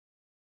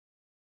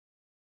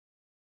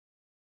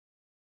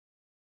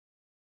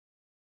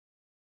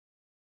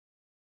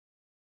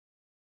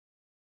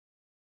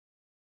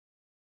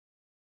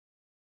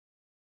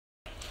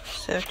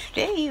So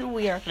today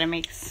we are going to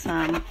make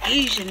some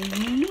Asian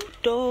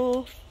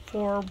noodle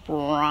for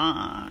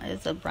brunch.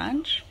 Is it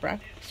brunch?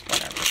 Breakfast?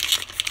 Whatever.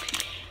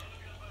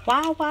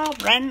 Wow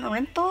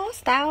rental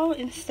style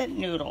instant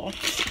noodle.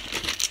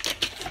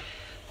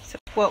 So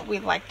what we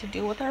like to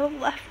do with our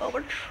leftover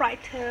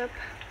tri-tip.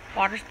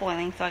 Water's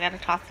boiling, so I got to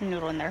toss the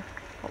noodle in there.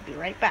 We'll be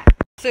right back.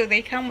 So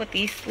they come with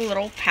these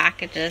little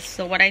packages.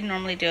 So what I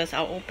normally do is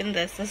I'll open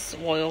this. This is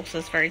oil, so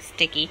it's very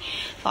sticky.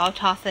 So I'll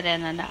toss it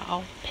in and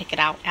I'll pick it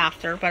out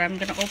after. But I'm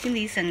going to open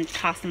these and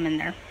toss them in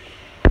there.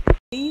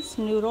 These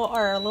noodles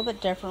are a little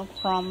bit different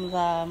from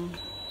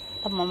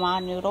the mama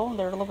noodle.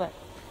 They're a little bit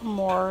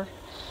more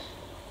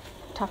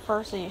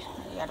tougher, so you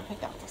got to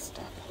pick out this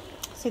stuff.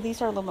 See,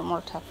 these are a little bit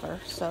more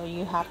tougher, so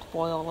you have to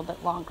boil a little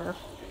bit longer.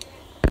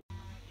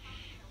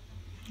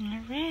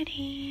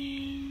 Alrighty.